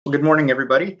Well, good morning,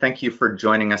 everybody. Thank you for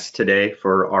joining us today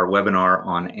for our webinar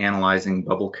on analyzing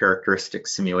bubble characteristic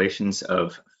simulations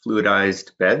of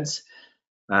fluidized beds.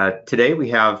 Today we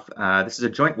have, this is a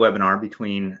joint webinar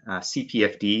between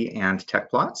CPFD and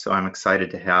Tecplot, so I'm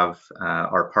excited to have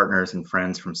our partners and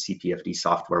friends from CPFD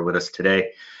software with us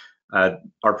today.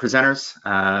 Our presenters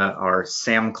are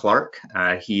Sam Clark.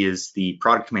 He is the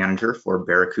product manager for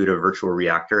Barracuda Virtual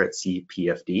Reactor at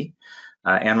CPFD.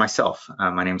 And myself.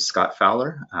 My name is Scott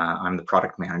Fowler. I'm the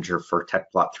product manager for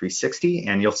Tecplot 360,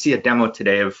 and you'll see a demo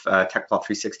today of Tecplot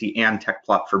 360 and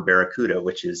Tecplot for Barracuda,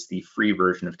 which is the free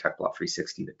version of Tecplot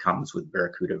 360 that comes with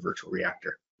Barracuda Virtual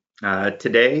Reactor.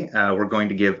 Today, we're going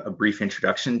to give a brief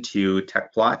introduction to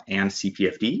Tecplot and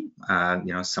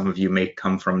CPFD. Some of you may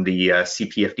come from the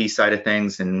CPFD side of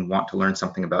things and want to learn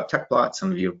something about Tecplot.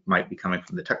 Some of you might be coming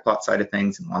from the Tecplot side of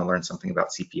things and want to learn something about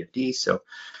CPFD. So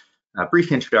a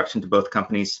brief introduction to both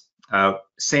companies.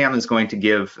 Sam is going to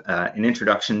give an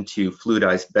introduction to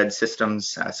fluidized bed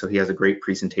systems. So he has a great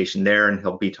presentation there, and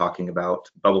he'll be talking about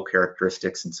bubble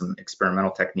characteristics and some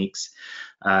experimental techniques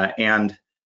and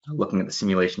looking at the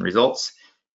simulation results.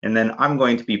 And then I'm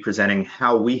going to be presenting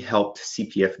how we helped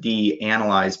CPFD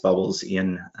analyze bubbles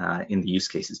in the use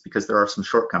cases, because there are some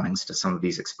shortcomings to some of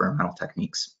these experimental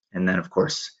techniques. And then, of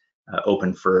course,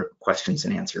 open for questions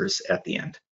and answers at the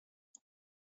end.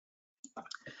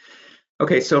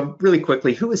 Okay, so really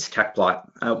quickly, who is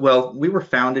Tecplot? Well, we were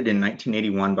founded in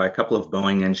 1981 by a couple of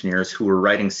Boeing engineers who were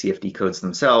writing CFD codes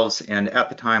themselves, and at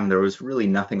the time there was really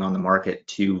nothing on the market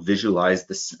to visualize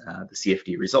the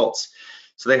CFD results.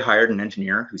 So they hired an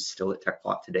engineer who's still at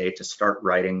Tecplot today to start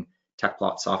writing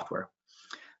Tecplot software.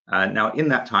 Now, in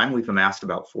that time, we've amassed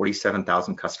about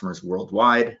 47,000 customers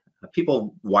worldwide.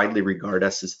 People widely regard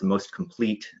us as the most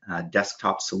complete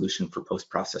desktop solution for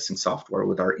post-processing software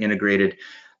with our integrated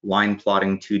line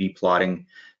plotting, 2D plotting,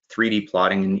 3D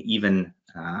plotting, and even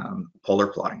polar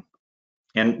plotting.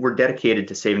 And we're dedicated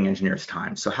to saving engineers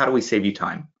time. So how do we save you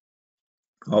time?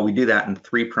 Well, we do that in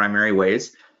three primary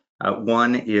ways.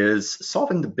 One is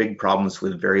solving the big problems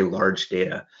with very large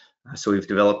data. So we've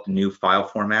developed a new file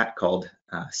format called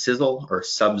Sizzle, or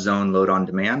Subzone Load on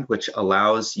Demand, which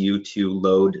allows you to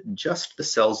load just the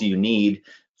cells you need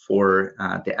for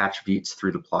the attributes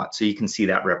through the plot. So you can see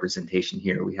that representation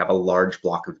here. We have a large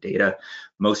block of data.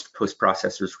 Most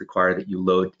post-processors require that you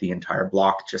load the entire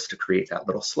block just to create that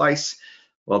little slice.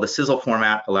 Well, the Sizzle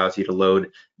format allows you to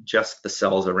load just the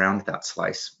cells around that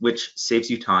slice, which saves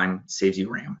you time, saves you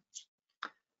RAM.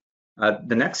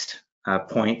 The next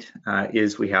point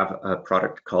is we have a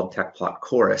product called Tecplot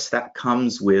Chorus that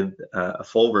comes with a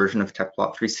full version of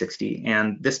Tecplot 360,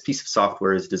 and this piece of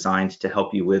software is designed to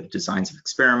help you with designs of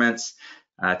experiments,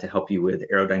 to help you with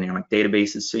aerodynamic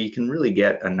databases, so you can really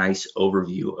get a nice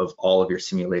overview of all of your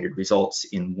simulated results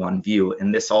in one view.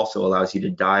 And this also allows you to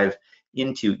dive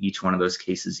into each one of those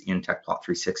cases in Tecplot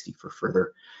 360 for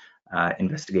further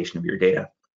investigation of your data.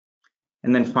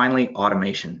 And then finally,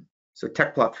 automation. So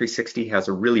Tecplot 360 has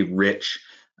a really rich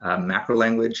macro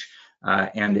language,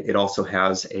 and it also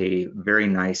has a very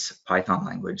nice Python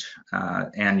language.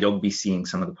 And you'll be seeing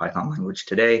some of the Python language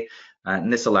today.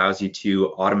 And this allows you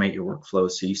to automate your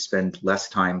workflows so you spend less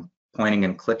time pointing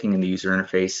and clicking in the user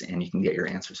interface, and you can get your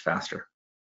answers faster.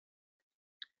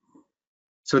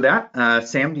 So with that,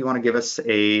 Sam, do you want to give us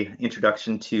an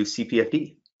introduction to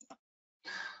CPFD?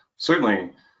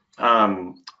 Certainly.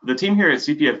 The team here at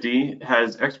CPFD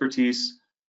has expertise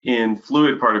in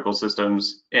fluid particle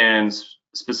systems and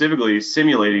specifically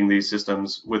simulating these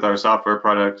systems with our software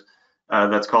product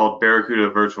that's called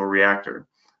Barracuda Virtual Reactor.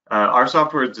 Our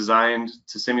software is designed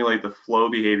to simulate the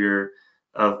flow behavior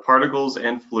of particles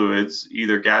and fluids,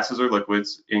 either gases or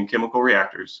liquids, in chemical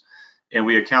reactors. And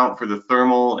we account for the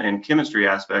thermal and chemistry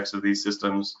aspects of these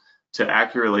systems to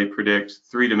accurately predict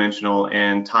three-dimensional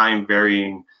and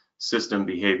time-varying system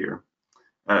behavior.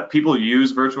 People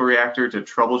use Virtual Reactor to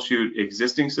troubleshoot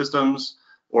existing systems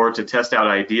or to test out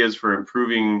ideas for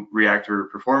improving reactor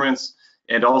performance,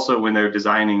 and also when they're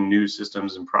designing new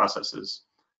systems and processes.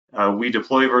 We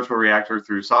deploy Virtual Reactor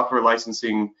through software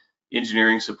licensing,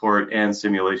 engineering support, and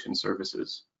simulation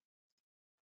services.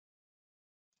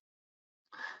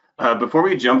 Before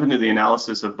we jump into the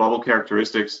analysis of bubble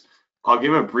characteristics, I'll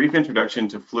give a brief introduction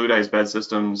to fluidized bed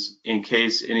systems in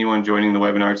case anyone joining the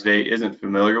webinar today isn't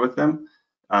familiar with them.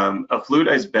 A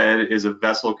fluidized bed is a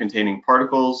vessel containing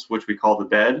particles, which we call the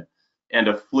bed, and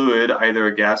a fluid, either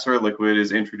a gas or a liquid,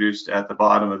 is introduced at the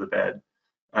bottom of the bed.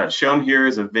 Shown here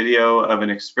is a video of an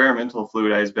experimental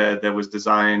fluidized bed that was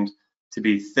designed to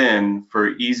be thin for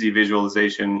easy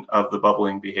visualization of the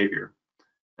bubbling behavior.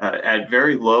 At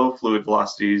very low fluid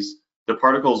velocities, the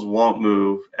particles won't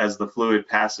move as the fluid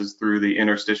passes through the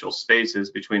interstitial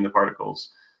spaces between the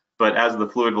particles. But as the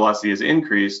fluid velocity is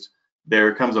increased,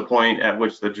 there comes a point at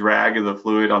which the drag of the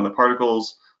fluid on the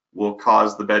particles will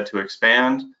cause the bed to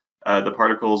expand. The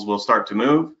particles will start to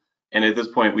move, and at this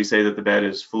point we say that the bed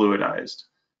is fluidized.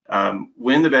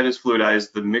 When the bed is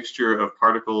fluidized, the mixture of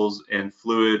particles and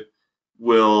fluid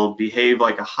will behave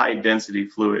like a high density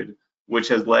fluid, which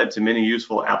has led to many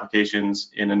useful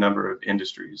applications in a number of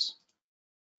industries.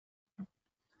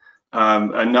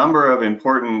 A number of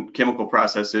important chemical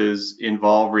processes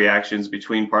involve reactions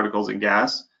between particles and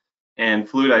gas, and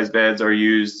fluidized beds are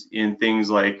used in things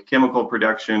like chemical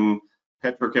production,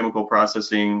 petrochemical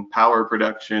processing, power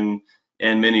production,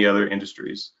 and many other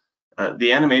industries.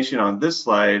 The animation on this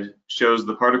slide shows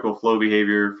the particle flow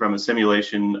behavior from a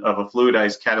simulation of a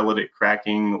fluidized catalytic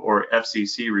cracking or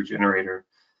FCC regenerator.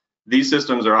 These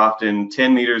systems are often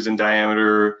 10 meters in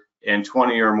diameter and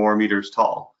 20 or more meters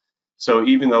tall. So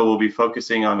even though we'll be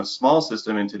focusing on a small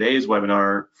system in today's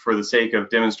webinar for the sake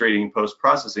of demonstrating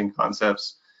post-processing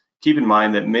concepts, keep in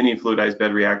mind that many fluidized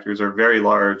bed reactors are very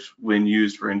large when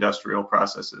used for industrial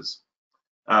processes.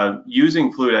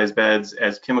 Using fluidized beds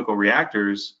as chemical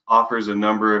reactors offers a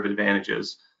number of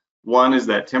advantages. One is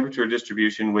that temperature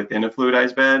distribution within a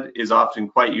fluidized bed is often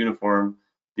quite uniform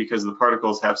because the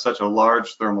particles have such a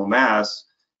large thermal mass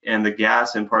and the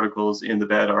gas and particles in the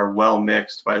bed are well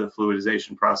mixed by the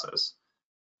fluidization process.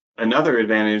 Another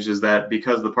advantage is that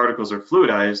because the particles are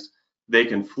fluidized, they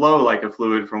can flow like a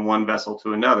fluid from one vessel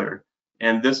to another,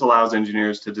 and this allows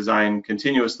engineers to design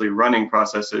continuously running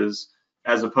processes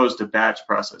as opposed to batch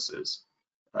processes.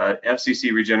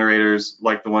 FCC regenerators,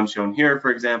 like the one shown here,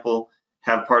 for example,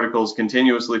 have particles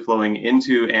continuously flowing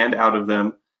into and out of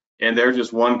them, and they're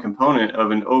just one component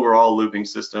of an overall looping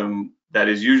system that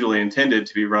is usually intended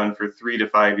to be run for 3 to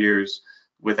 5 years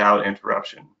without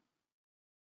interruption.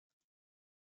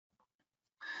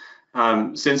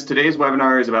 Since today's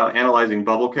webinar is about analyzing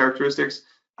bubble characteristics,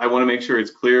 I want to make sure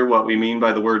it's clear what we mean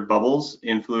by the word bubbles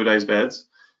in fluidized beds.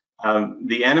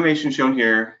 The animation shown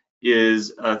here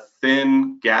is a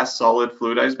thin gas-solid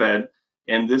fluidized bed,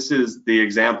 and this is the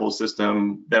example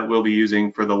system that we'll be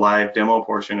using for the live demo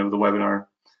portion of the webinar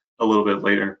a little bit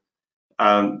later.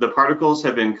 The particles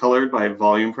have been colored by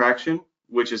volume fraction,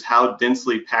 which is how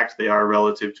densely packed they are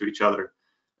relative to each other.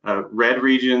 Red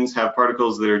regions have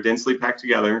particles that are densely packed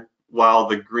together, while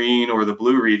the green or the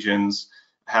blue regions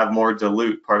have more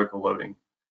dilute particle loading.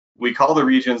 We call the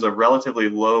regions of relatively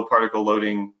low particle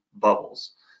loading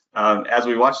bubbles. As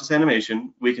we watch this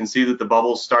animation, we can see that the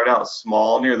bubbles start out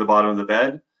small near the bottom of the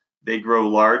bed. They grow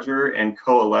larger and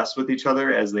coalesce with each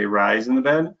other as they rise in the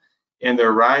bed, and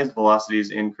their rise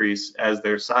velocities increase as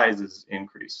their sizes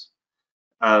increase.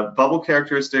 Bubble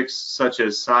characteristics such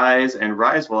as size and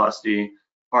rise velocity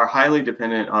are highly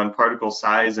dependent on particle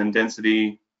size and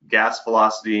density, gas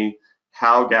velocity,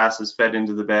 how gas is fed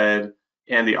into the bed,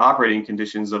 and the operating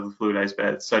conditions of the fluidized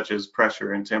bed, such as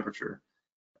pressure and temperature.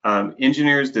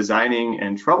 Engineers designing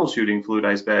and troubleshooting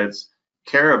fluidized beds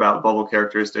care about bubble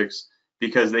characteristics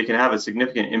because they can have a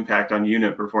significant impact on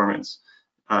unit performance.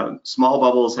 Small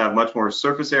bubbles have much more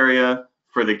surface area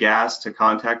for the gas to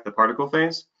contact the particle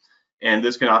phase, and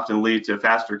this can often lead to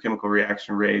faster chemical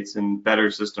reaction rates and better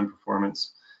system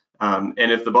performance. And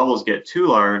if the bubbles get too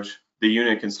large, the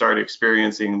unit can start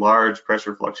experiencing large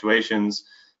pressure fluctuations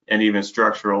and even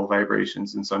structural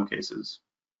vibrations in some cases.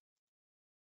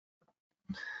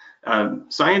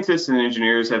 Scientists and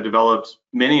engineers have developed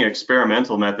many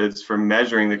experimental methods for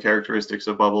measuring the characteristics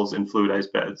of bubbles in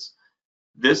fluidized beds.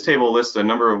 This table lists a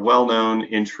number of well-known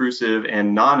intrusive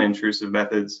and non-intrusive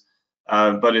methods,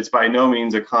 but it's by no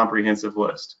means a comprehensive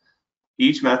list.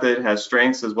 Each method has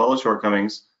strengths as well as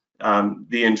shortcomings.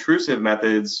 The intrusive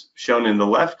methods shown in the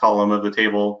left column of the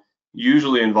table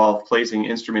usually involve placing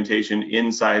instrumentation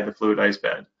inside the fluidized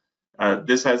bed.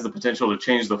 This has the potential to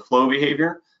change the flow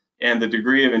behavior, and the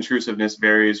degree of intrusiveness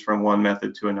varies from one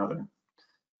method to another.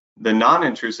 The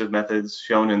non-intrusive methods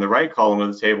shown in the right column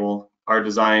of the table are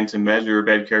designed to measure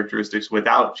bed characteristics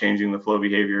without changing the flow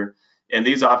behavior, and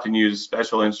these often use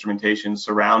special instrumentation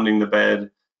surrounding the bed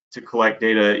to collect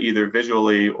data either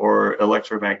visually or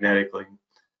electromagnetically.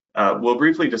 We'll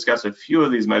briefly discuss a few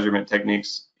of these measurement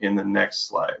techniques in the next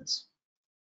slides.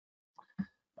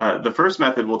 The first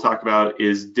method we'll talk about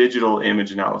is digital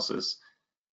image analysis.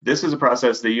 This is a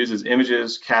process that uses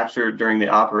images captured during the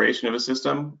operation of a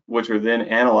system, which are then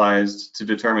analyzed to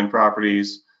determine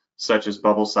properties such as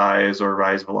bubble size or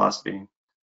rise velocity.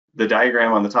 The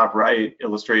diagram on the top right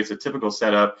illustrates a typical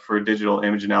setup for digital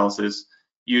image analysis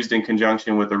used in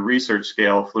conjunction with a research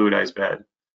scale fluidized bed.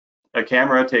 A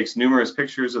camera takes numerous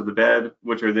pictures of the bed,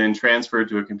 which are then transferred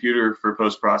to a computer for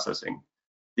post-processing.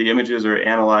 The images are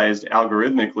analyzed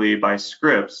algorithmically by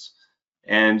scripts,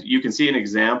 and you can see an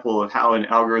example of how an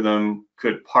algorithm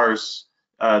could parse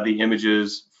the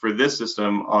images for this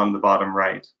system on the bottom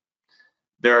right.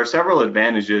 There are several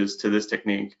advantages to this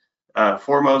technique.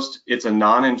 Foremost, it's a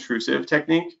non-intrusive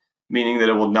technique, meaning that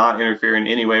it will not interfere in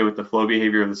any way with the flow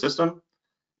behavior of the system.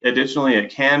 Additionally,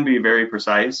 it can be very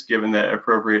precise given that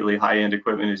appropriately high-end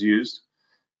equipment is used.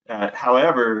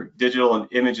 However, digital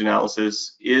image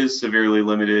analysis is severely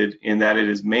limited in that it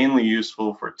is mainly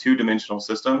useful for two-dimensional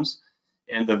systems,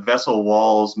 and the vessel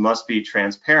walls must be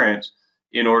transparent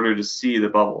in order to see the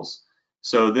bubbles.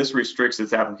 So this restricts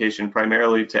its application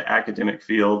primarily to academic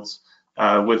fields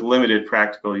with limited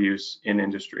practical use in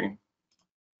industry.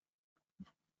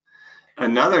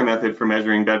 Another method for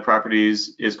measuring bed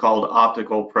properties is called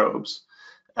optical probes.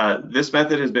 This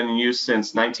method has been in use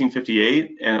since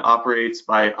 1958 and operates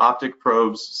by optic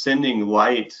probes sending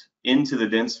light into the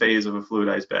dense phase of a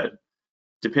fluidized bed.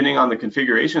 Depending on the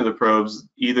configuration of the probes,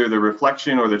 either the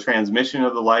reflection or the transmission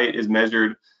of the light is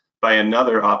measured by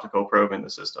another optical probe in the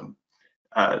system.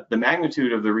 The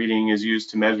magnitude of the reading is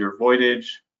used to measure voidage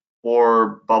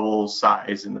or bubble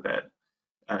size in the bed.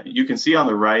 You can see on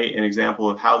the right an example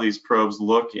of how these probes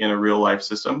look in a real-life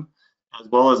system, as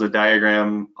well as a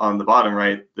diagram on the bottom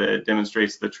right that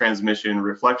demonstrates the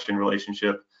transmission-reflection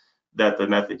relationship that the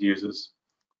method uses.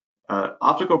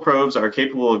 Optical probes are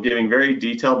capable of giving very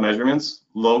detailed measurements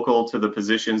local to the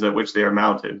positions at which they are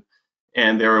mounted,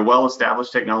 and they're a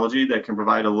well-established technology that can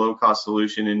provide a low-cost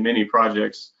solution in many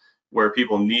projects where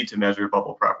people need to measure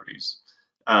bubble properties.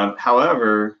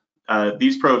 However,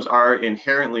 these probes are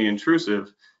inherently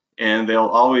intrusive, and they'll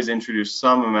always introduce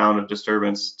some amount of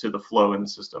disturbance to the flow in the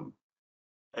system.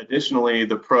 Additionally,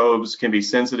 the probes can be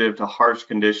sensitive to harsh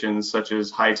conditions such as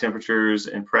high temperatures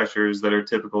and pressures that are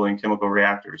typical in chemical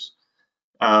reactors.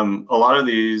 A lot of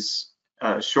these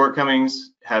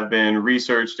shortcomings have been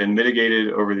researched and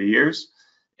mitigated over the years.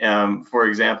 For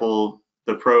example,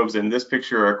 the probes in this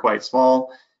picture are quite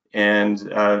small and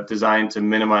designed to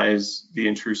minimize the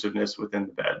intrusiveness within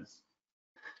the bed.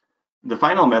 The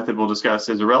final method we'll discuss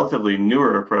is a relatively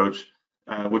newer approach,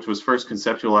 which was first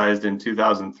conceptualized in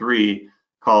 2003,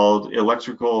 called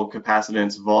electrical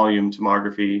capacitance volume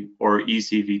tomography, or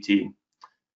ECVT.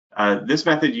 This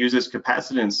method uses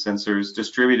capacitance sensors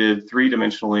distributed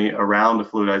three-dimensionally around a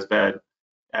fluidized bed,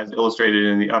 as illustrated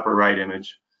in the upper right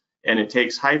image, and it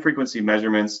takes high-frequency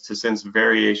measurements to sense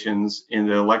variations in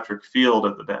the electric field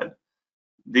of the bed.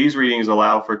 These readings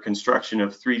allow for construction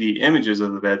of 3D images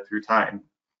of the bed through time.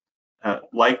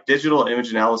 Like digital image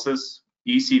analysis,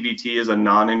 ECVT is a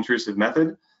non-intrusive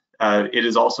method. It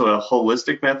is also a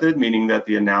holistic method, meaning that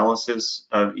the analysis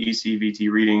of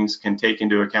ECVT readings can take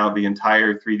into account the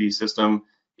entire 3D system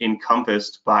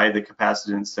encompassed by the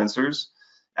capacitance sensors,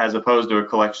 as opposed to a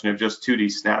collection of just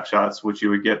 2D snapshots, which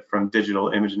you would get from digital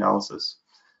image analysis.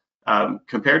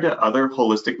 Compared to other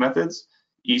holistic methods,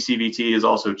 ECVT is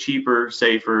also cheaper,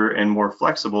 safer, and more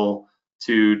flexible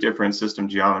to different system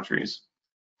geometries.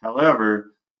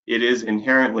 However, it is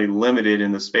inherently limited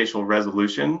in the spatial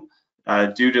resolution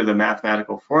due to the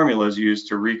mathematical formulas used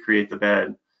to recreate the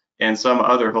bed, and some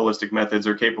other holistic methods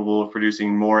are capable of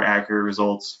producing more accurate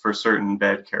results for certain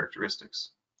bed characteristics.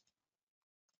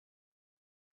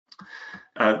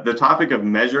 The topic of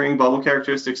measuring bubble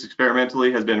characteristics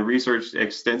experimentally has been researched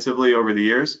extensively over the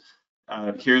years.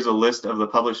 Here's a list of the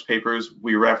published papers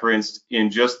we referenced in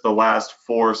just the last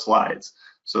 4 slides.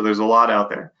 So there's a lot out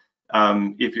there.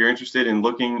 If you're interested in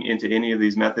looking into any of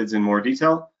these methods in more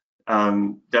detail,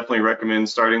 definitely recommend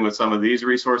starting with some of these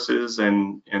resources,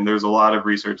 and there's a lot of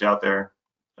research out there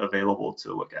available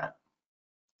to look at.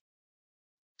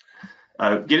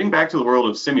 Getting back to the world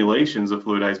of simulations of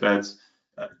fluidized beds,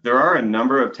 there are a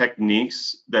number of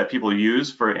techniques that people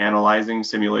use for analyzing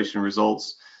simulation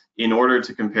results in order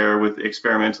to compare with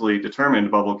experimentally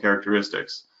determined bubble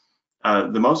characteristics.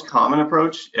 The most common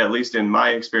approach, at least in my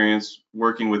experience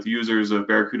working with users of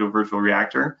Barracuda Virtual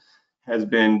Reactor, has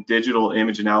been digital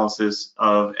image analysis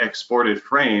of exported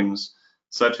frames,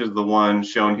 such as the one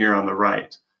shown here on the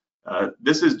right.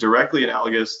 This is directly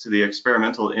analogous to the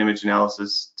experimental image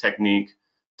analysis technique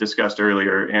discussed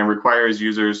earlier and requires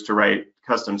users to write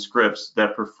custom scripts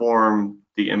that perform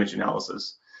the image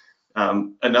analysis.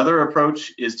 Another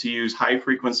approach is to use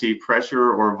high-frequency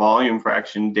pressure or volume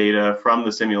fraction data from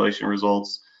the simulation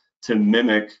results to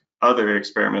mimic other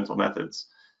experimental methods.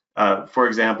 For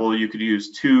example, you could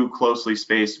use 2 closely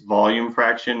spaced volume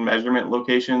fraction measurement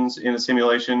locations in a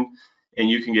simulation, and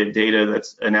you can get data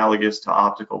that's analogous to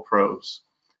optical probes.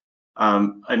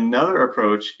 Another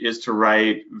approach is to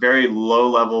write very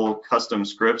low-level custom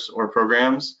scripts or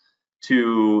programs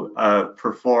to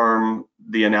perform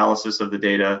the analysis of the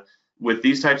data. With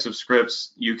these types of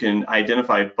scripts, you can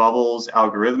identify bubbles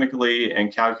algorithmically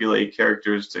and calculate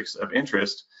characteristics of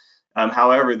interest.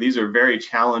 However, these are very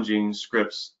challenging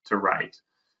scripts to write.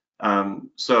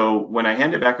 So when I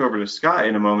hand it back over to Scott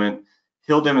in a moment,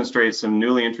 he'll demonstrate some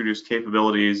newly introduced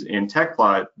capabilities in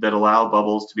Tecplot that allow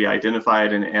bubbles to be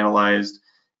identified and analyzed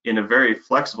in a very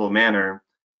flexible manner.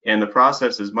 And the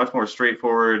process is much more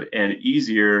straightforward and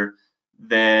easier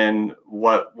than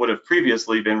what would have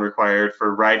previously been required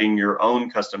for writing your own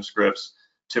custom scripts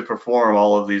to perform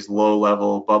all of these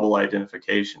low-level bubble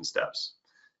identification steps.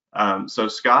 So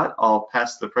Scott, I'll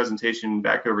pass the presentation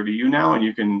back over to you now, and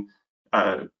you can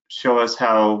show us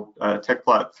how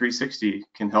Tecplot 360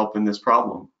 can help in this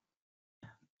problem.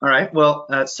 All right. Well,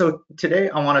 so today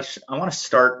I want to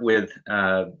start with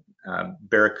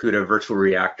Barracuda Virtual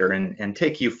Reactor and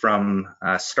take you from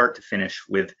start to finish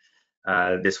with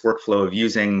this workflow of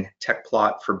using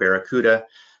Tecplot for Barracuda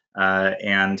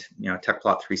and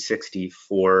Tecplot 360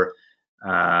 for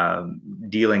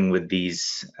dealing with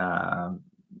these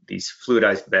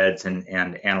fluidized beds and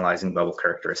analyzing bubble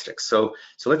characteristics. So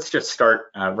let's just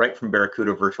start right from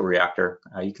Barracuda Virtual Reactor.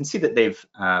 You can see that they've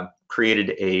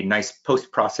created a nice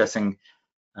post-processing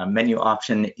menu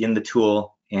option in the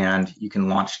tool, and you can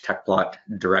launch Tecplot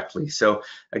directly. So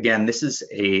again, this is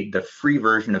the free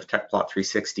version of Tecplot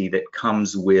 360 that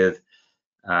comes with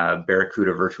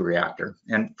Barracuda Virtual Reactor.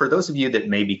 And for those of you that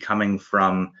may be coming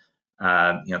from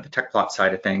the Tecplot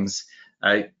side of things,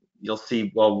 you'll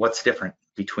see, well, what's different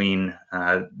between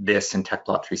this and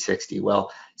Tecplot 360?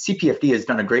 Well, CPFD has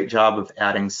done a great job of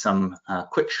adding some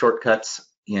quick shortcuts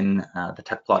in the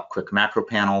Tecplot quick macro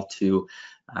panel to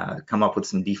come up with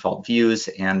some default views,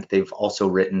 and they've also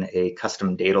written a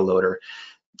custom data loader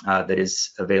that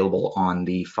is available on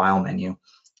the file menu,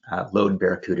 load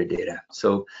Barracuda data.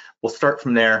 So we'll start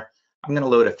from there. I'm going to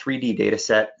load a 3D data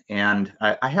set, and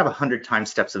I have 100 time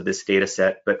steps of this data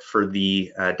set, but for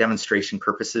the demonstration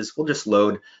purposes, we'll just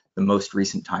load the most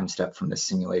recent time step from this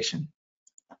simulation.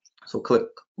 So click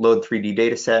Load 3D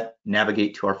Data Set,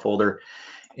 navigate to our folder,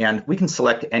 and we can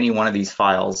select any one of these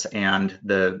files, and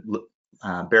the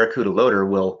Barracuda loader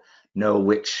will know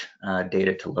which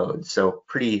data to load. So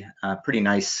pretty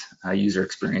nice user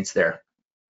experience there.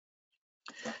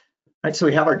 All right, so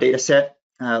we have our data set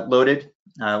loaded.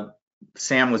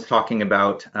 Sam was talking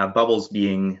about bubbles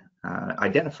being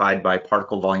identified by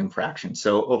particle volume fraction.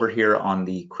 So over here on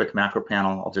the quick macro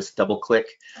panel, I'll just double click,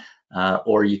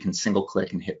 or you can single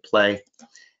click and hit play,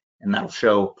 and that'll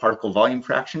show particle volume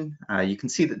fraction. You can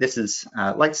see that this is,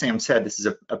 like Sam said, this is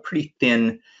a pretty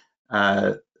thin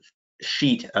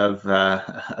sheet of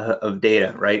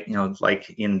data, right?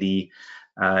 Like in the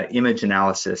image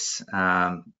analysis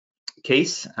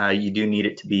case, you do need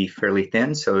it to be fairly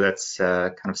thin, so that's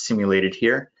kind of simulated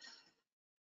here.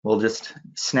 We'll just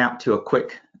snap to a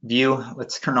quick view.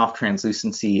 Let's turn off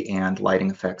translucency and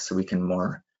lighting effects so we can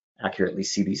more accurately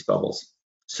see these bubbles.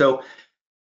 So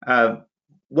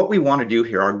what we want to do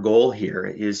here, our goal here,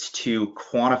 is to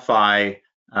quantify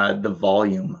the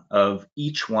volume of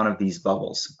each one of these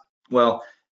bubbles. Well,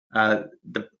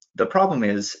 the problem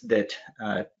is that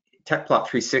Tecplot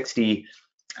 360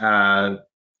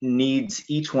 needs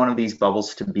each one of these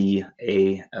bubbles to be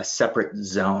a separate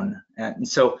zone. And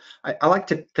so I like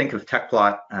to think of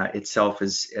Tecplot itself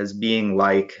as being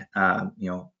like,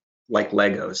 like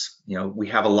Legos. We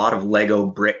have a lot of Lego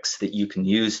bricks that you can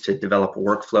use to develop a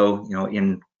workflow.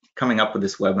 In coming up with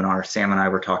this webinar, Sam and I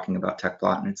were talking about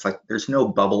Tecplot, and it's like there's no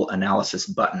bubble analysis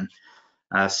button.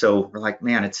 So we're like,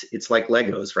 man, it's like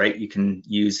Legos, right? You can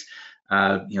use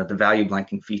the value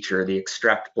blanking feature, the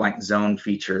extract blank zone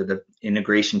feature, the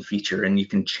integration feature, and you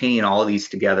can chain all of these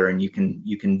together, and you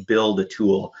can build a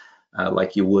tool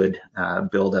like you would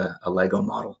build a Lego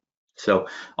model. So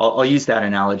I'll use that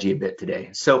analogy a bit today.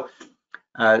 So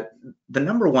the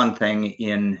number one thing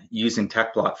in using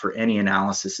Tecplot for any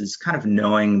analysis is kind of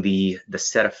knowing the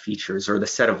set of features or the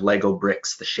set of Lego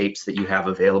bricks, the shapes that you have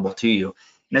available to you.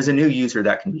 And as a new user,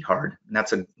 that can be hard. And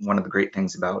that's one of the great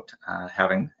things about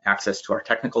having access to our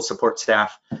technical support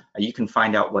staff. You can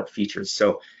find out what features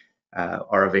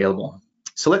are available.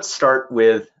 So let's start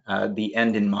with the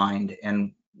end in mind.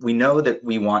 And we know that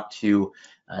we want to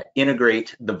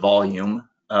integrate the volume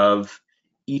of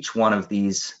each one of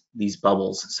these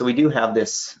bubbles. So we do have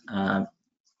this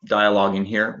dialog in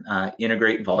here,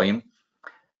 integrate volume,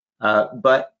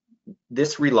 but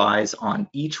this relies on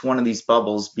each one of these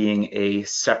bubbles being a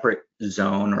separate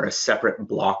zone or a separate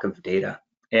block of data.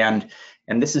 And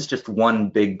this is just one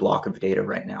big block of data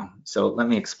right now. So let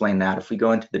me explain that. If we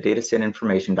go into the dataset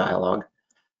information dialog,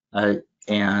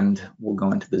 and we'll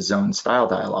go into the zone style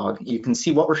dialog, you can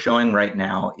see what we're showing right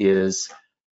now is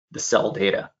the cell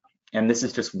data. And this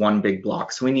is just one big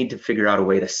block. So we need to figure out a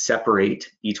way to separate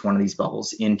each one of these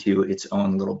bubbles into its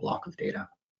own little block of data.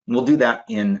 And we'll do that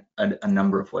in a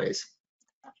number of ways.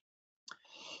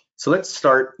 So let's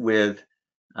start with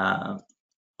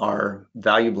our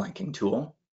value blanking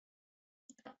tool.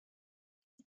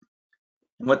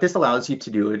 And what this allows you to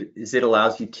do is it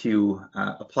allows you to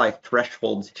apply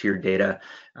thresholds to your data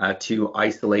to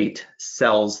isolate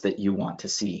cells that you want to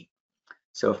see.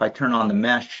 So if I turn on the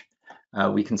mesh,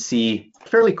 we can see a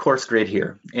fairly coarse grid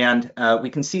here. And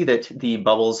we can see that the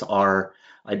bubbles are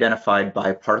identified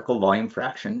by particle volume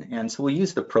fraction. And so we'll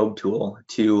use the probe tool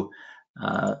to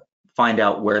find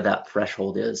out where that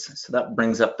threshold is. So that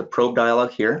brings up the probe dialog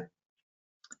here.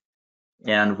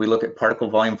 And we look at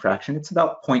particle volume fraction, it's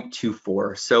about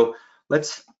 0.24. So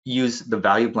let's use the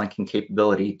value blanking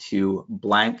capability to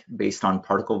blank based on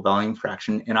particle volume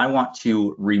fraction. And I want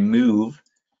to remove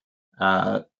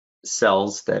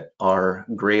cells that are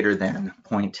greater than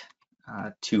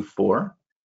 0.24.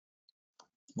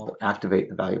 We'll activate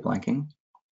the value blanking.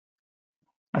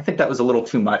 I think that was a little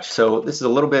too much. So this is a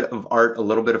little bit of art, a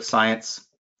little bit of science.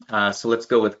 So let's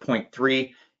go with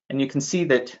 0.3. And you can see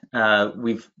that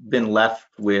we've been left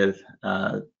with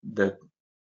the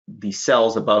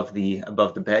cells above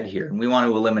the bed here, and we want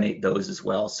to eliminate those as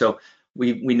well. So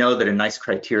we know that a nice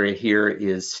criteria here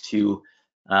is to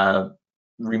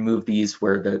remove these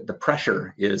where the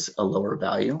pressure is a lower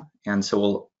value. And so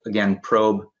we'll again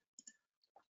probe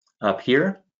up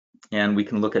here, and we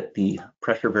can look at the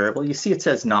pressure variable. You see it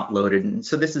says not loaded, and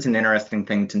so this is an interesting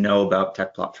thing to know about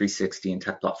Tecplot 360 and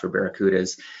Tecplot for Barracuda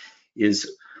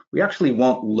is we actually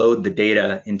won't load the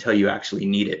data until you actually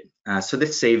need it. So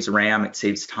this saves RAM, it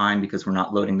saves time because we're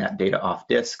not loading that data off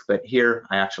disk, but here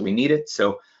I actually need it.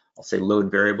 So I'll say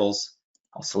load variables,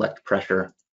 I'll select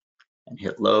pressure and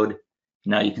hit load.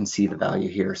 Now you can see the value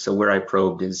here. So where I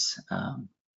probed is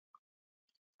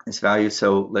this value.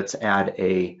 So let's add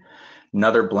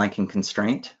another blanking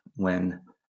constraint when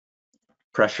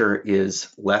pressure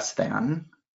is less than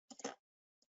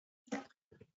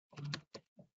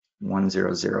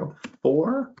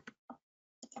 1004.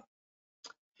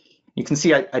 You can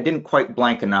see I didn't quite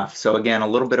blank enough. So again, a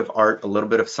little bit of art, a little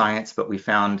bit of science, but we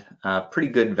found pretty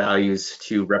good values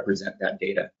to represent that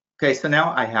data. Okay, so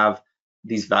now I have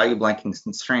these value blanking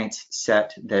constraints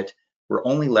set that we're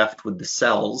only left with the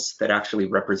cells that actually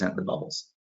represent the bubbles.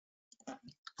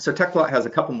 So Tecplot has a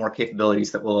couple more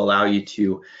capabilities that will allow you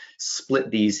to split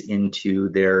these into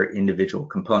their individual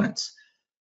components.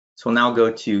 So we'll now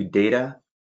go to data,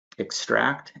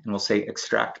 extract, and we'll say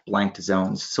extract blanked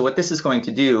zones. So what this is going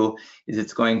to do is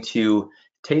it's going to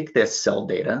take this cell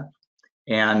data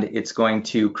and it's going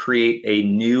to create a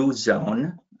new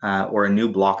zone or a new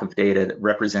block of data that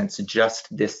represents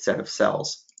just this set of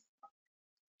cells.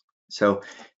 So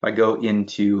if I go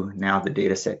into now the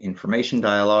dataset information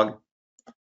dialog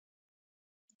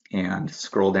and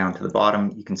scroll down to the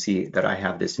bottom, you can see that I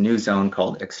have this new zone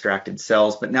called extracted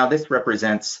cells, but now this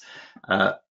represents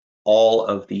all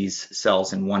of these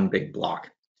cells in one big block.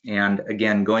 And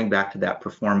again, going back to that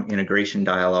perform integration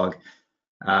dialog,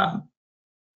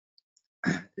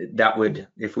 that would,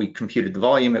 if we computed the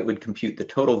volume, it would compute the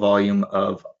total volume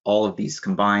of all of these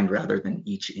combined rather than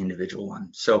each individual one.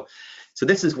 So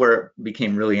this is where it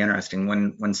became really interesting.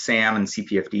 When Sam and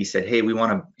CPFD said, hey, we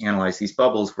want to analyze these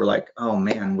bubbles, we're like, oh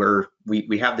man,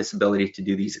 we have this ability to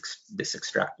do this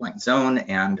extract blank zone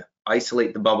and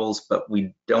isolate the bubbles, but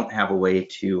we don't have a way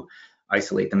to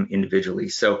isolate them individually.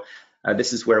 So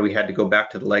this is where we had to go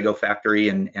back to the Lego factory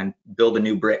and build a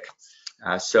new brick.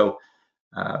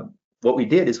 What we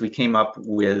did is we came up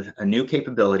with a new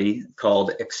capability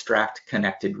called extract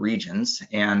connected regions,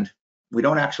 and we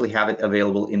don't actually have it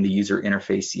available in the user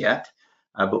interface yet,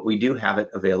 but we do have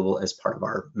it available as part of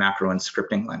our macro and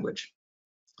scripting language.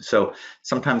 So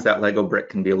sometimes that Lego brick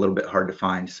can be a little bit hard to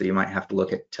find, so you might have to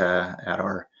look at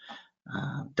our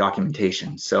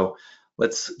documentation. So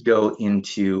let's go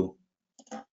into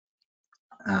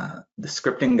the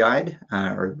scripting guide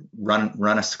or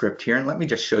run a script here, and let me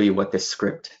just show you what this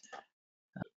script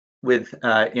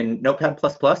in Notepad++,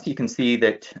 you can see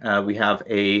that we have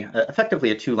effectively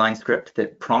a two-line script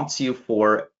that prompts you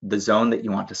for the zone that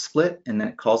you want to split, and then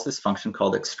it calls this function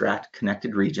called extract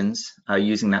connected regions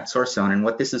using that source zone. And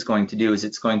what this is going to do is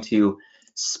it's going to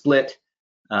split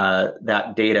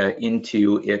that data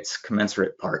into its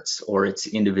commensurate parts or its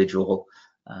individual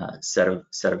set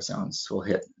of zones. So we'll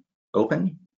hit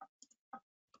open.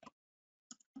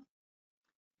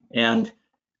 And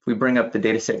if we bring up the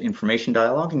dataset information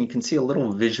dialog, and you can see a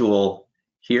little visual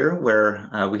here where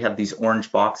we have these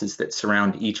orange boxes that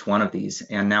surround each one of these,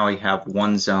 and now we have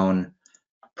one zone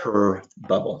per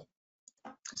bubble.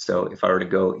 So if I were to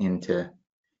go into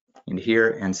here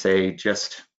and say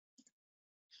just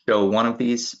show one of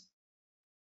these,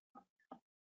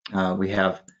 we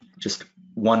have just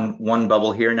one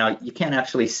bubble here. Now you can't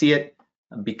actually see it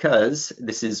because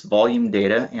this is volume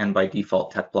data, and by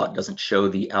default Tecplot doesn't show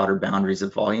the outer boundaries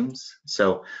of volumes.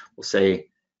 So we'll say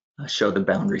show the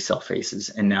boundary cell faces,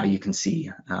 and now you can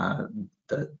see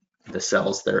the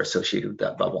cells that are associated with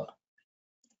that bubble.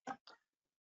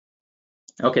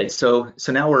 Okay, so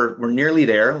now we're nearly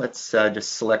there. Let's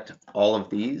just select all of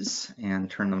these and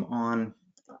turn them on.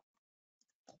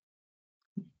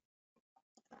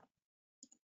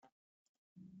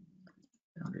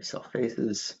 Boundary cell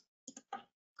faces.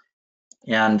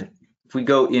 And if we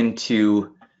go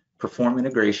into perform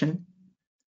integration,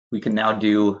 we can now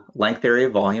do length, area,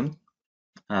 volume.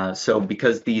 So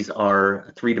because these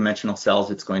are three-dimensional cells,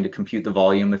 it's going to compute the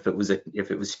volume. If it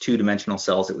was two-dimensional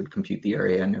cells, it would compute the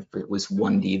area, and if it was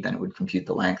 1D, then it would compute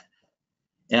the length.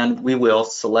 And we will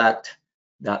select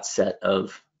that set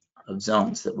of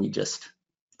zones that we just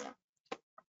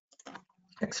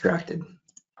extracted.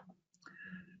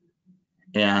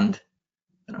 And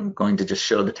I'm going to just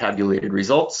show the tabulated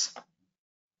results.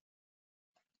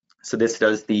 So this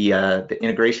does the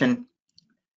integration,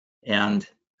 and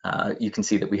you can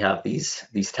see that we have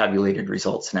these tabulated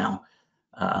results now,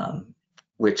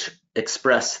 which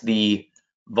express the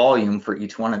volume for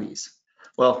each one of these.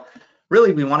 Well,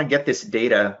 really, we want to get this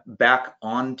data back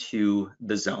onto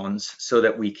the zones so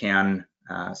that we can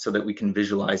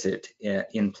visualize it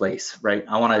in place, right?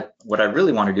 What I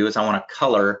really want to do is I want to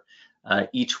color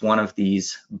each one of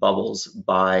these bubbles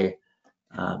by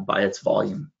its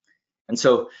volume. And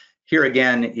so here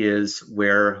again is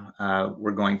where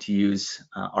we're going to use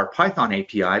our Python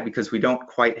API, because we don't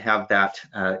quite have that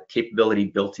capability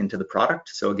built into the product.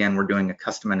 So again, we're doing a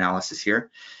custom analysis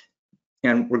here,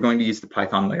 and we're going to use the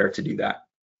Python layer to do that.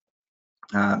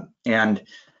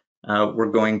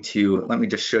 We're going to, let me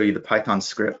just show you the Python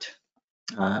script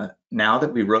now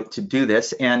that we wrote to do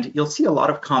this, and you'll see a lot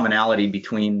of commonality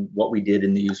between what we did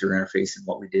in the user interface and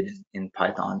what we did in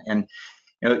Python. And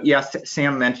yes,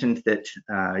 Sam mentioned that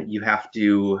you have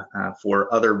to,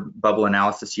 for other bubble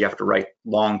analysis, you have to write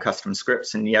long custom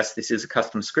scripts. And yes, this is a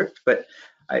custom script, but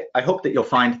I hope that you'll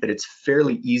find that it's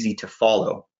fairly easy to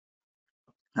follow.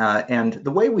 And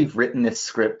the way we've written this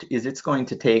script is it's going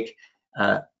to take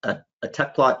a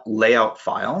Tecplot layout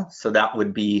file. So that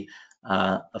would be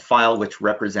a file which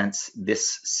represents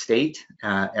this state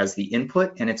as the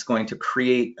input, and it's going to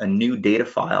create a new data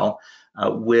file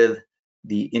with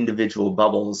the individual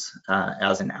bubbles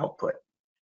as an output.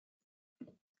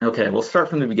 Okay, we'll start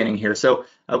from the beginning here. So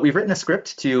we've written a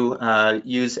script to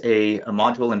use a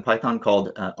module in Python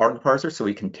called argparser, so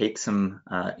we can take some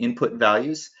input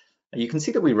values. You can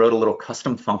see that we wrote a little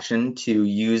custom function to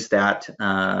use that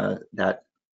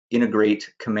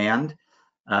integrate command,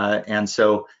 and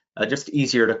so just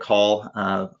easier to call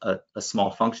a small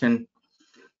function.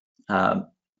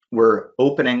 We're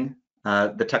opening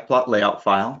the Tecplot layout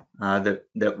file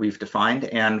that we've defined,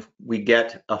 and we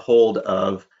get a hold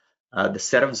of the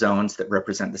set of zones that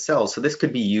represent the cells. So this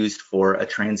could be used for a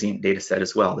transient data set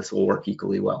as well. This will work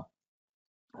equally well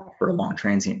for a long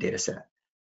transient data set.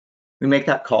 We make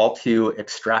that call to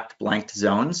extract blanked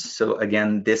zones. So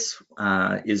again, this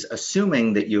is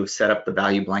assuming that you have set up the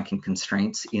value blanking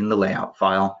constraints in the layout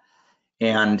file,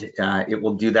 and it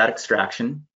will do that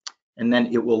extraction. And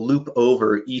then it will loop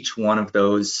over each one of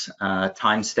those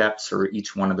time steps or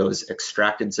each one of those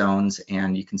extracted zones.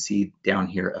 And you can see down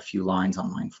here a few lines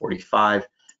on line 45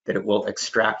 that it will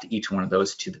extract each one of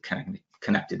those to the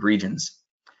connected regions.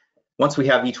 Once we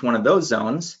have each one of those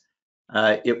zones,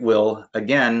 it will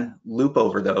again loop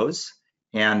over those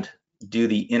and do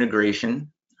the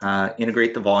integration,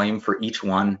 integrate the volume for each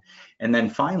one. And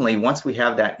then finally, once we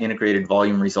have that integrated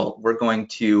volume result, we're going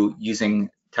to,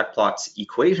 using Tecplot's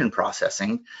equation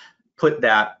processing, put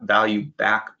that value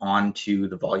back onto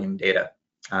the volume data.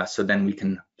 So then we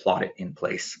can plot it in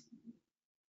place.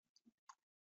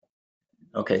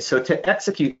 Okay, so to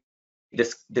execute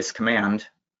this command,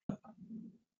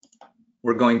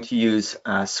 we're going to use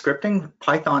scripting,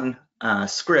 Python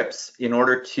scripts. In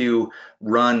order to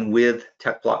run with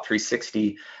Tecplot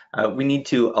 360, we need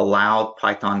to allow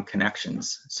Python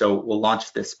connections. So we'll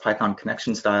launch this Python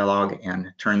connections dialog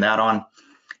and turn that on.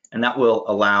 And that will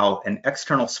allow an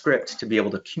external script to be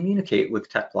able to communicate with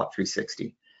Tecplot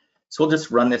 360. So we'll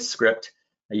just run this script.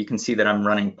 You can see that I'm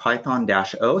running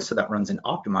Python-O, so that runs in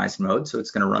optimized mode, so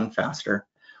it's going to run faster.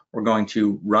 We're going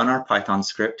to run our Python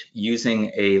script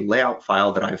using a layout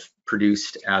file that I've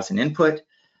produced as an input.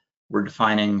 We're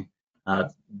defining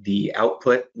the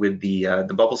output with the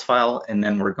bubbles file, and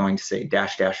then we're going to say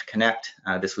 -- connect.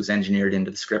 This was engineered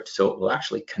into the script, so it will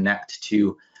actually connect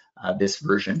to this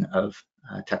version of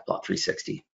Tecplot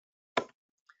 360.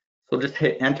 So just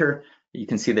hit enter. You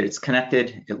can see that it's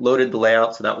connected. It loaded the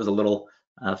layout, so that was a little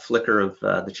flicker of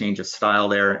the change of style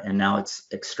there, and now it's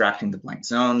extracting the blank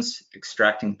zones,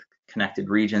 extracting connected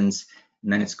regions,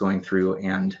 and then it's going through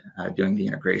and doing the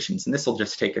integrations. And this will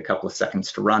just take a couple of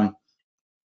seconds to run.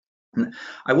 And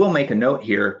I will make a note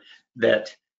here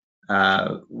that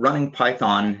running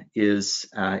Python is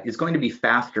going to be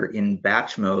faster in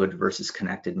batch mode versus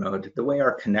connected mode. The way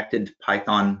our connected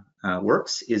Python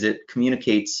works is it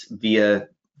communicates via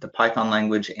the Python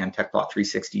language and Tecplot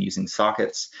 360 using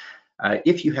sockets.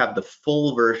 If you have the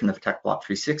full version of Tecplot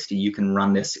 360, you can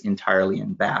run this entirely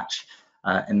in batch,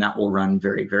 and that will run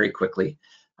very, very quickly.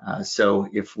 So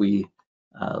if we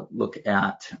look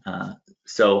at,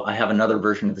 so I have another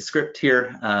version of the script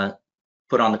here,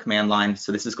 put on the command line.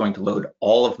 So this is going to load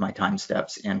all of my time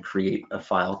steps and create a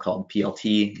file called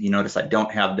PLT. You notice I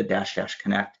don't have the --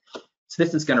 connect. So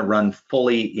this is going to run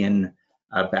fully in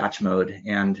batch mode,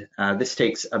 and this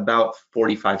takes about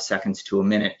 45 seconds to a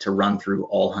minute to run through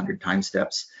all 100 time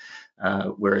steps,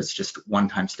 whereas just one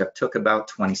time step took about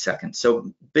 20 seconds.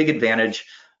 So big advantage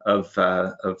of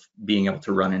being able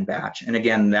to run in batch. And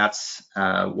again, that's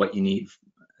what you need.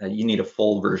 You need a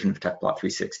full version of Tecplot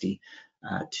 360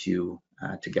 to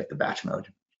get the batch mode.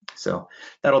 So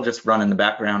that'll just run in the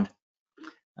background.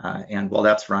 And while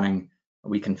that's running,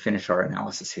 we can finish our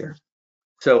analysis here.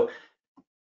 So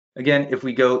again, if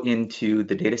we go into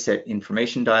the dataset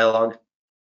information dialog,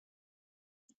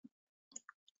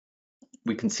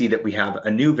 we can see that we have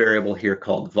a new variable here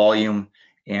called volume,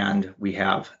 and we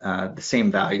have the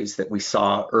same values that we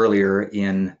saw earlier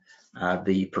in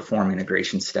the perform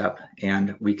integration step,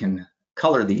 and we can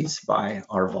color these by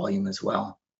our volume as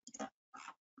well.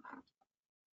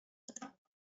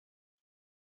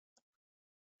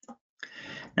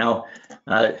 Now,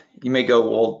 you may go,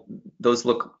 well, those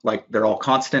look like they're all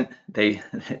constant. They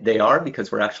are, because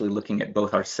we're actually looking at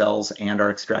both our cells and our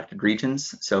extracted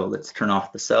regions. So let's turn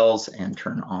off the cells and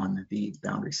turn on the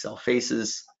boundary cell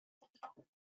faces.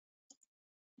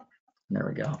 There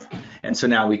we go. And so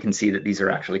now we can see that these are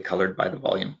actually colored by the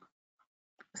volume.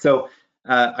 So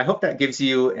I hope that gives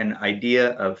you an idea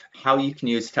of how you can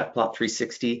use Tecplot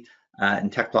 360 and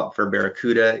Tecplot for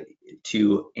Barracuda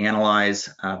to analyze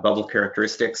bubble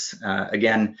characteristics.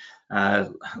 Again,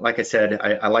 like I said,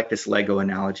 I like this Lego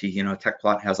analogy. You know,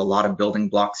 Tecplot has a lot of building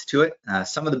blocks to it.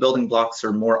 Some of the building blocks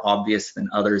are more obvious than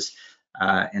others.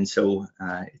 And so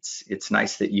it's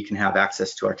nice that you can have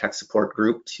access to our tech support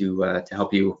group to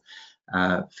help you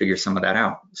figure some of that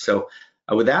out. So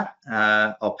with that,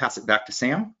 I'll pass it back to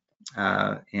Sam,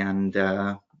 and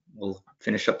we'll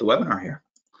finish up the webinar here.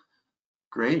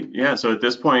 Great. Yeah, so at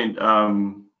this point,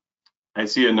 I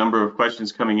see a number of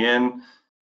questions coming in.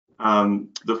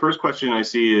 The first question I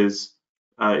see is,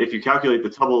 if you calculate the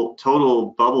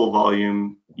total bubble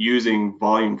volume using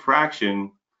volume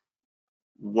fraction,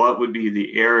 what would be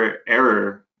the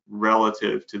error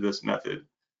relative to this method?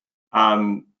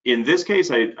 In this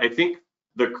case, I think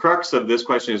the crux of this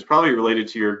question is probably related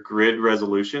to your grid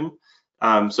resolution.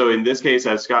 So in this case,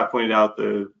 as Scott pointed out,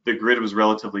 the grid was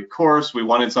relatively coarse. We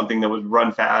wanted something that would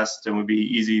run fast and would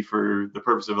be easy for the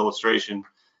purpose of illustration.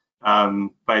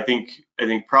 But I think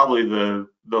probably the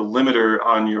limiter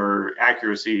on your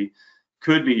accuracy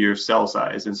could be your cell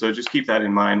size. And so just keep that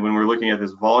in mind when we're looking at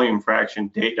this volume fraction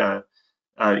data.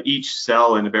 Each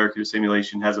cell in the Barracuda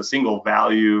simulation has a single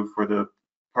value for the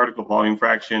particle volume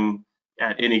fraction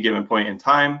at any given point in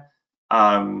time.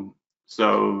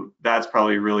 So that's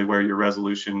probably really where your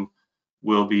resolution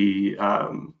will be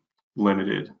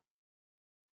limited.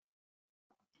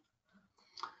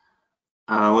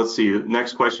 Let's see,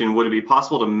 next question, would it be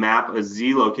possible to map a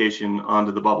Z location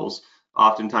onto the bubbles?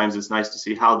 Oftentimes it's nice to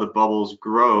see how the bubbles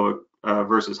grow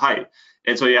versus height.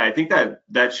 And so, yeah, I think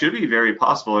that should be very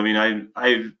possible. I mean,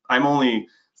 I'm only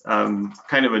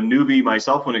kind of a newbie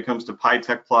myself when it comes to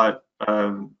PyTecplot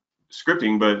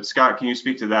scripting, but Scott, can you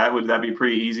speak to that? Would that be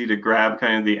pretty easy to grab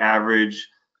kind of the average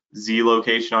Z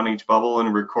location on each bubble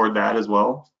and record that as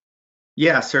well?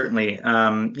 Yeah, certainly.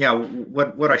 Yeah,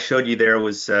 what I showed you there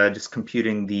was just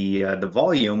computing the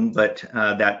volume, but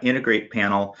that integrate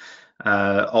panel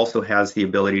also has the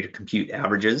ability to compute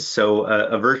averages. So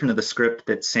a version of the script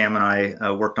that Sam and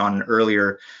I worked on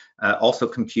earlier also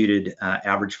computed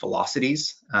average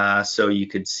velocities, so you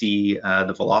could see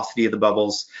the velocity of the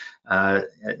bubbles.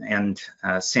 And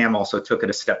Sam also took it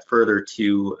a step further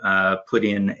to put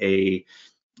in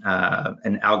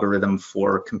an algorithm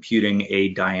for computing a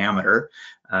diameter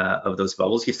of those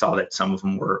bubbles. You saw that some of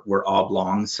them were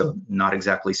oblong, so not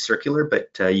exactly circular, but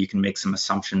you can make some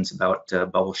assumptions about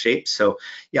bubble shape. So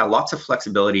yeah, lots of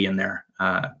flexibility in there,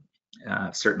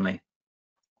 certainly.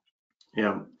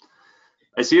 Yeah,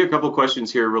 I see a couple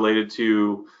questions here related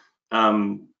to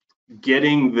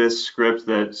getting this script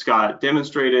that Scott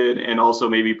demonstrated, and also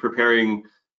maybe preparing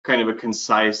kind of a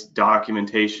concise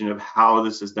documentation of how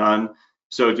this is done.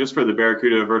 So just for the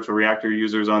Barracuda Virtual Reactor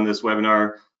users on this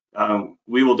webinar,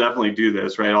 we will definitely do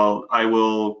this, right? I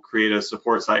will create a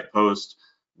support site post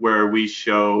where we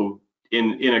show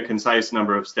in a concise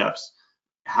number of steps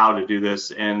how to do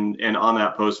this, and on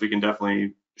that post we can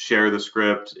definitely share the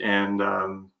script and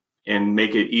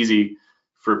make it easy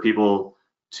for people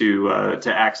to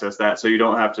access that, so you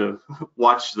don't have to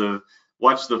watch the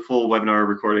full webinar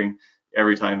recording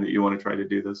every time that you want to try to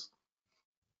do this.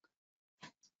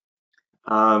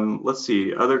 Let's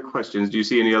see, other questions. Do you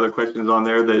see any other questions on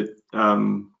there that?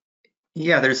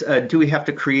 Yeah, there's do we have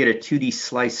to create a 2D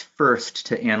slice first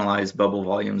to analyze bubble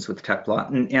volumes with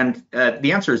Tecplot? And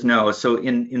the answer is no. So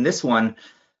in this one,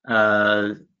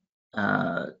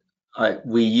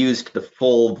 we used the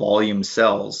full volume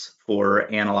cells for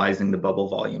analyzing the bubble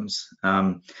volumes.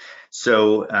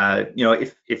 So you know,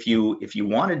 if you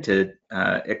wanted to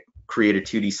create a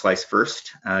 2D slice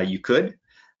first, you could.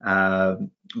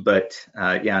 But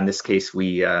yeah, in this case,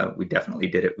 we definitely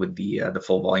did it with the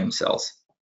full volume cells.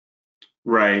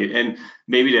 Right, and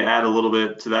maybe to add a little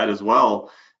bit to that as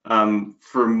well,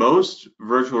 for most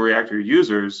virtual reactor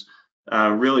users,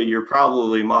 really you're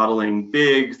probably modeling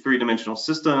big three-dimensional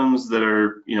systems that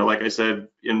are, you know, like I said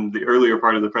in the earlier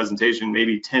part of the presentation,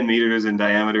 maybe 10 meters in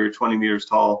diameter, 20 meters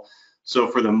tall. So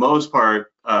for the most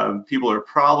part, people are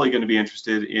probably going to be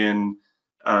interested in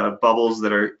bubbles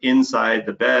that are inside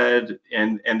the bed,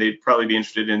 and they'd probably be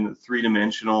interested in the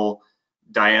three-dimensional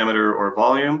diameter or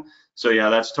volume. So yeah,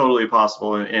 that's totally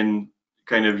possible, and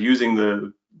kind of using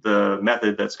the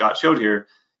method that Scott showed here,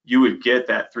 you would get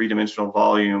that three-dimensional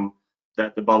volume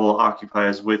that the bubble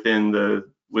occupies within the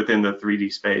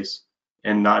 3D space,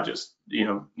 and not just, you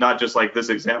know, not just like this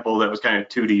example that was kind of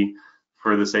 2D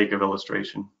for the sake of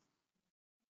illustration.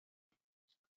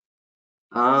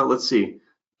 Let's see.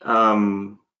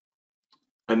 Another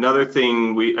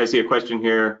thing, I see a question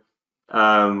here.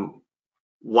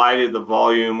 Why did the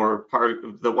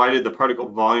particle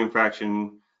volume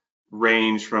fraction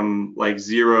range from like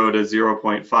 0 to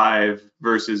 0.5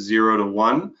 versus 0 to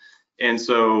 1? And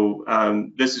so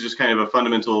this is just kind of a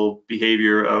fundamental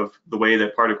behavior of the way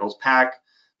that particles pack.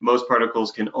 Most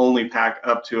particles can only pack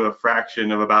up to a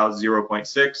fraction of about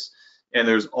 0.6, and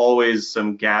there's always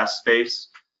some gas space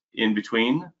in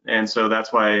between. And so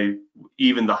that's why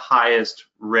even the highest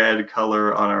red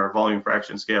color on our volume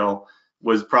fraction scale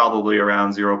was probably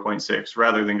around 0.6,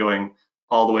 rather than going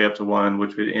all the way up to 1,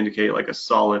 which would indicate like a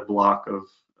solid block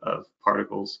of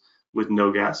particles with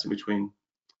no gas in between.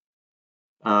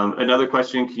 Another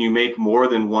question, can you make more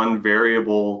than one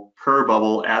variable per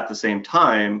bubble at the same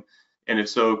time? And if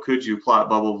so, could you plot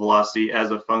bubble velocity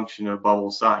as a function of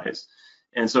bubble size?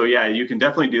 And so yeah, you can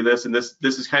definitely do this. And this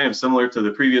is kind of similar to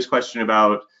the previous question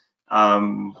about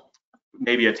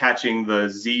maybe attaching the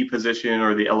Z position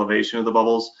or the elevation of the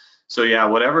bubbles. So yeah,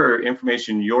 whatever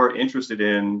information you're interested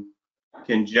in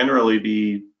can generally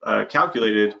be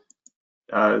calculated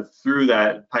through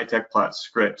that PyTecplot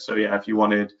script. So yeah, if you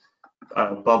wanted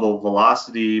bubble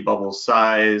velocity, bubble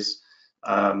size,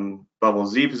 bubble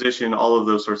Z position, all of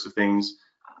those sorts of things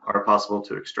are possible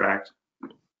to extract.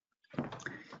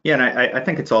 Yeah, and I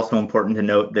think it's also important to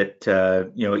note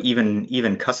that you know,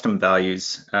 even custom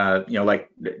values, you know, like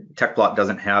Tecplot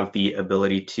doesn't have the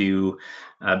ability to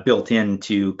built in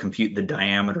to compute the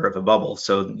diameter of a bubble.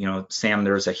 So you know, Sam,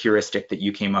 there's a heuristic that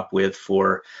you came up with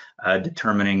for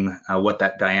determining what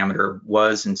that diameter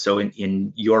was, and so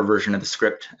in your version of the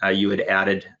script, you had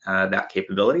added that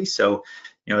capability. So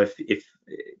you know, if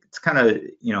it's kind of,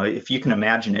 you know, if you can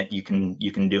imagine it, you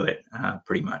can do it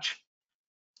pretty much.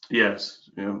 Yes.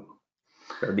 Yeah.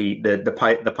 So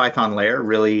the Python layer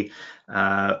really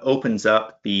opens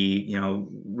up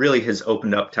really has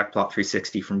opened up Tecplot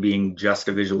 360 from being just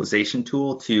a visualization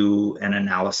tool to an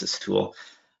analysis tool,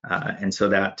 and so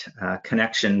that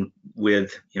connection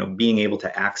with, you know, being able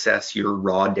to access your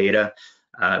raw data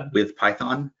with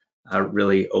Python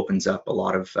really opens up a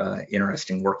lot of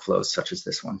interesting workflows such as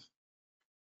this one.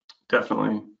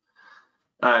 Definitely.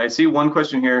 I see one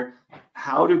question here.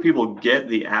 how do people get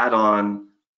the add-on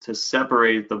to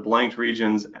separate the blanked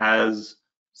regions as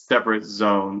separate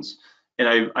zones?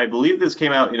 And I believe this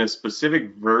came out in a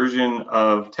specific version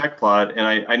of Tecplot,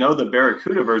 and I know the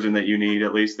Barracuda version that you need,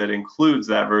 at least, that includes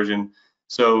that version.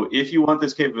 So if you want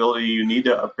this capability, you need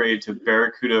to upgrade to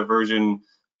Barracuda version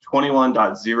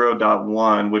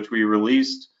 21.0.1, which we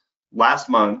released last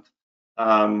month,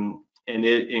 and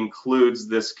it includes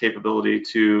this capability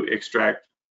to extract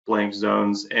blank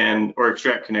zones or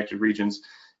extract connected regions.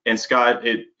 And Scott,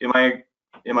 am I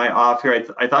off here?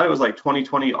 I thought it was like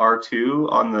 2020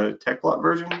 R2 on the Tecplot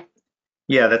version.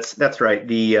 Yeah, that's right.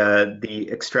 The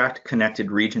extract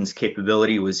connected regions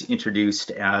capability was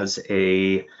introduced as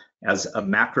a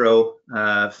macro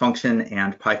function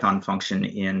and Python function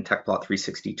in Tecplot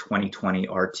 360 2020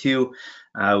 R2.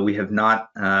 We have not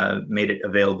made it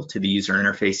available to the user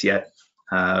interface yet,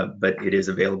 but it is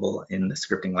available in the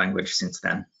scripting language since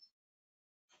then.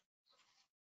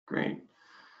 Great.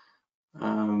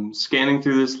 Scanning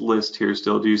through this list here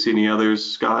still, do you see any others,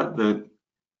 Scott, that you'd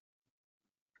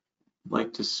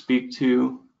like to speak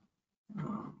to?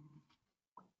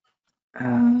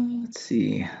 Let's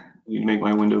see. You can make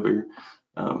my window bigger.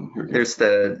 There's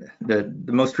the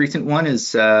most recent one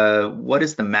is what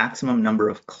is the maximum number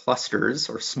of clusters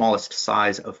or smallest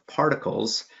size of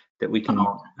particles that we can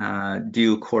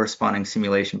do corresponding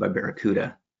simulation by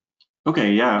Barracuda?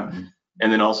 Okay, yeah.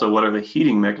 And then also, what are the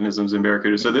heating mechanisms in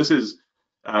Barracuda? So this is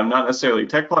not necessarily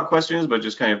Tecplot questions, but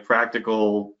just kind of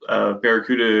practical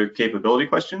Barracuda capability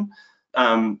question.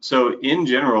 So in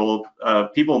general,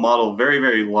 people model very,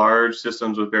 very large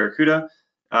systems with Barracuda.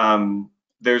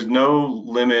 There's no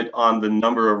limit on the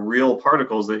number of real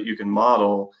particles that you can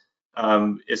model.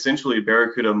 Essentially,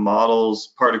 Barracuda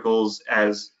models particles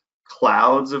as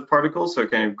clouds of particles, so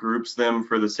it kind of groups them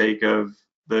for the sake of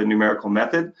the numerical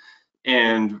method.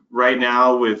 And right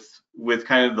now, with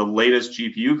kind of the latest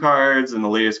GPU cards and the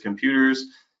latest computers,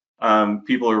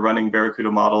 people are running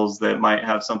Barracuda models that might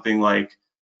have something like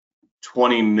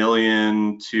 20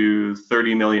 million to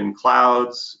 30 million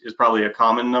clouds is probably a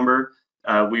common number.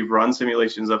 We've run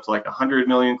simulations up to like 100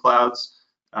 million clouds,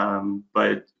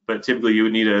 but typically you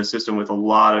would need a system with a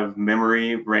lot of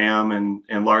memory, RAM,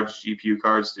 and large GPU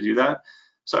cards to do that.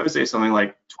 So I would say something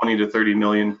like 20 to 30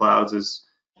 million clouds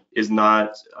is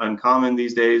not uncommon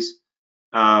these days.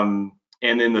 And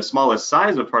then the smallest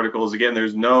size of particles, again,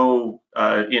 there's no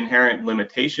inherent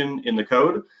limitation in the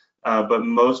code, but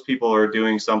most people are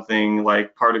doing something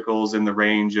like particles in the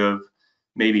range of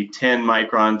maybe 10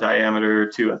 micron diameter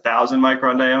to 1,000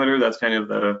 micron diameter. That's kind of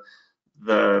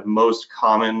the most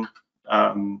common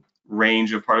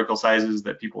range of particle sizes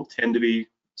that people tend to be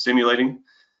simulating.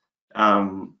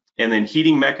 And then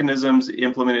heating mechanisms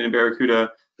implemented in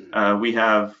Barracuda, we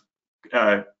have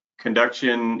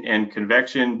conduction and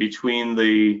convection between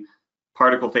the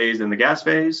particle phase and the gas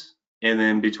phase, and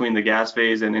then between the gas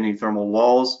phase and any thermal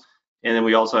walls. And then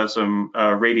we also have some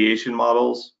radiation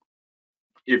models.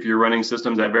 If you're running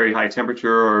systems at very high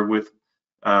temperature or with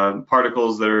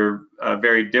particles that are a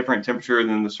very different temperature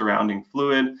than the surrounding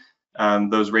fluid,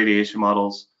 those radiation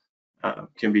models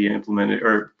can be implemented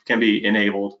or can be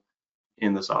enabled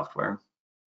in the software.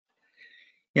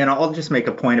 Yeah, and I'll just make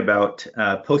a point about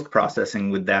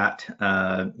post-processing with that,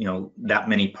 that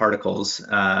many particles.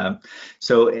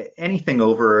 So anything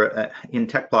over in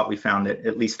Tecplot, we found that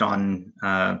at least on,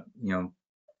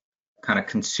 kind of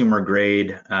consumer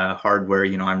grade hardware,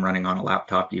 I'm running on a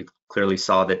laptop. You clearly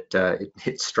saw that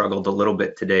it struggled a little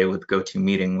bit today with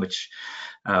GoToMeeting, which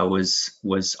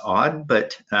was odd.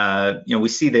 But we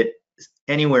see that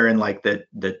anywhere in like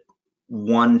the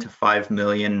 1 to 5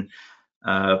 million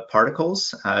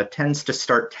particles tends to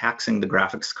start taxing the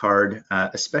graphics card,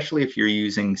 especially if you're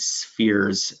using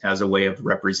spheres as a way of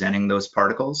representing those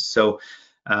particles. So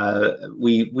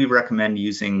we recommend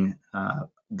using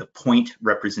the point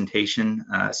representation,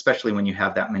 especially when you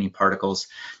have that many particles.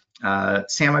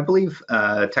 Sam, I believe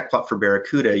Tecplot for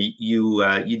Barracuda,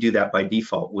 you do that by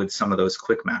default with some of those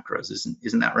quick macros,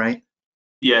 isn't that right?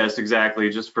 Yes,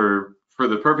 exactly. Just for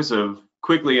the purpose of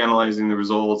quickly analyzing the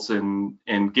results and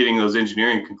getting those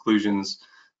engineering conclusions,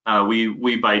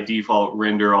 we by default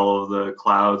render all of the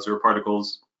clouds or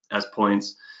particles as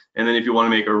points. And then if you want to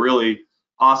make a really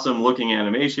awesome looking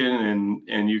animation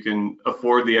and you can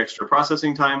afford the extra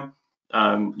processing time,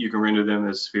 you can render them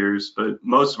as spheres. But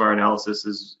most of our analysis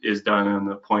is done in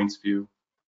the points view.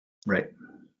 Right.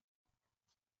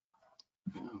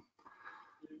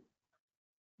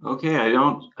 Okay, I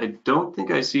don't think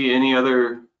I see any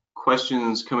other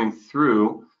questions coming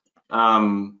through.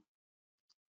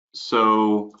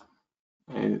 So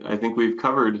I think we've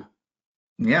covered.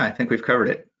 Yeah, I think we've covered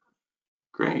it.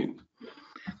 Great.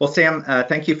 Well, Sam,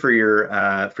 thank you for your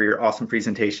awesome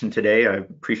presentation today. I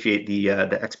appreciate the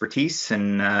expertise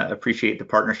and appreciate the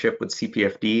partnership with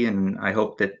CPFD, and I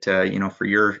hope that for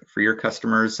your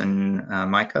customers and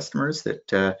my customers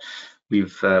that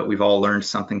we've all learned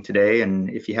something today. And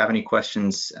if you have any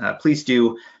questions, please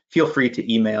do feel free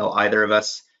to email either of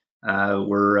us.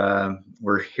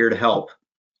 We're here to help.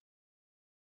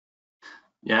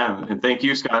 Yeah, and thank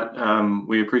you, Scott.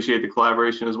 We appreciate the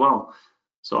collaboration as well.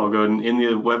 So I'll go ahead and end the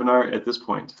webinar at this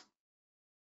point.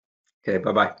 Okay,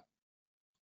 bye-bye.